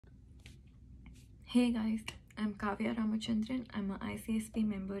Hey guys, I'm Kaviya. I'm an ICSP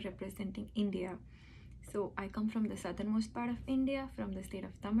member representing India. So I come from the southernmost part of India, from the state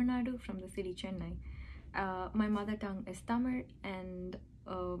of Tamil Nadu, from the city Chennai. My mother tongue is Tamil, and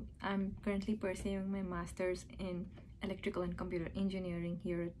I'm currently pursuing my master's in electrical and computer engineering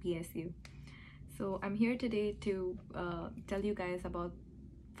here at PSU. So I'm here today to tell you guys about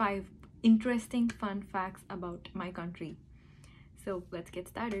 5 interesting fun facts about my country. So let's get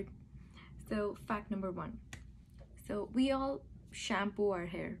started. So fact number 1. So we all shampoo our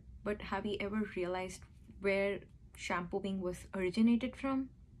hair, but have you ever realized where shampooing was originated from?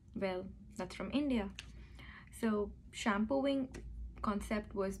 Well, that's from India. So shampooing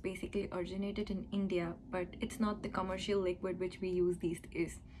concept was basically originated in India, but it's not the commercial liquid which we use these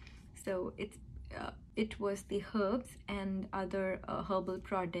days. So it was the herbs and other herbal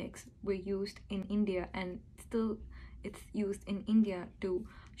products were used in India, and still it's used in India to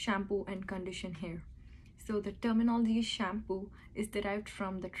shampoo and condition hair. So the terminology shampoo is derived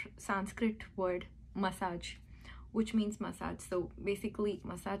from the Sanskrit word massage, which means massage. So basically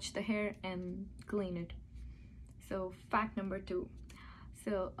massage the hair and clean it. So fact number 2.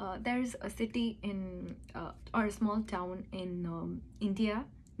 So there's a city in or a small town in India,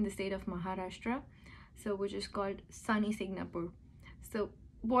 in the state of Maharashtra, so which is called Sunny Singapore. So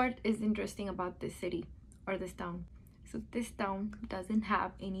what is interesting about this city or this town? So this town doesn't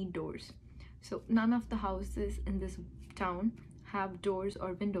have any doors. So none of the houses in this town have doors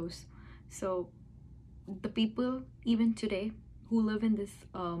or windows. So the people even today who live in this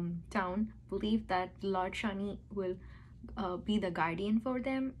town believe that Lord Shani will be the guardian for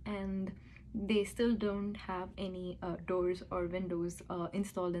them, and they still don't have any doors or windows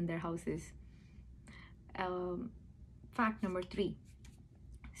installed in their houses. Fact number 3.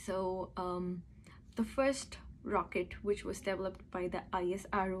 So the first rocket which was developed by the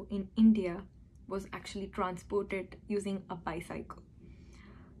ISRO in India was actually transported using a bicycle.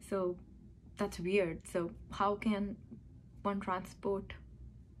 So that's weird. So how can one transport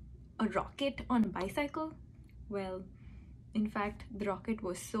a rocket on a bicycle? Well, in fact, the rocket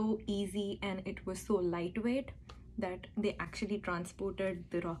was so easy and it was so lightweight that they actually transported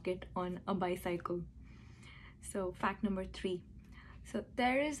the rocket on a bicycle. So fact number 3. So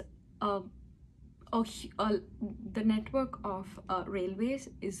there is the network of railways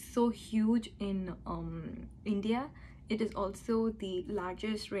is so huge in India. It is also the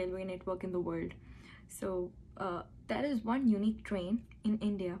largest railway network in the world. So there is one unique train in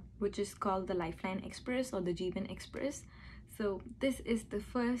India which is called the Lifeline Express or the Jeevan Express. So this is the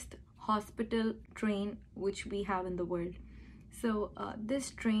first hospital train which we have in the world. So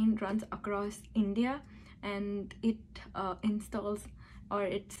this train runs across India, and it installs or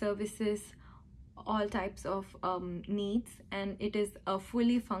it services all types of needs, and it is a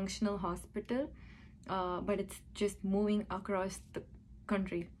fully functional hospital, but it's just moving across the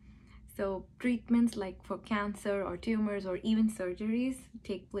country. So treatments like for cancer or tumors or even surgeries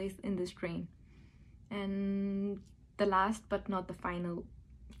take place in this train. And the last but not the final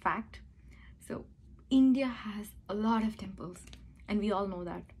fact, so India has a lot of temples, and we all know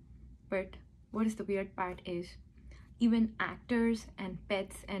that. But what is the weird part is, even actors and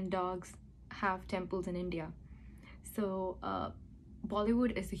pets and dogs have temples in India. So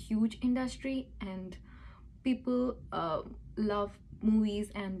Bollywood is a huge industry, and people love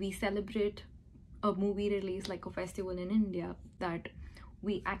movies, and we celebrate a movie release like a festival in India, that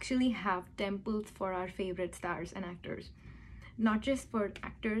we actually have temples for our favorite stars and actors. Not just for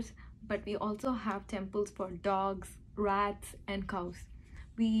actors, but we also have temples for dogs, rats, and cows.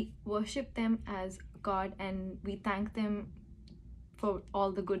 We worship them as God, and we thank them for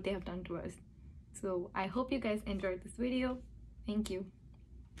all the good they have done to us. So I hope you guys enjoyed this video. Thank you.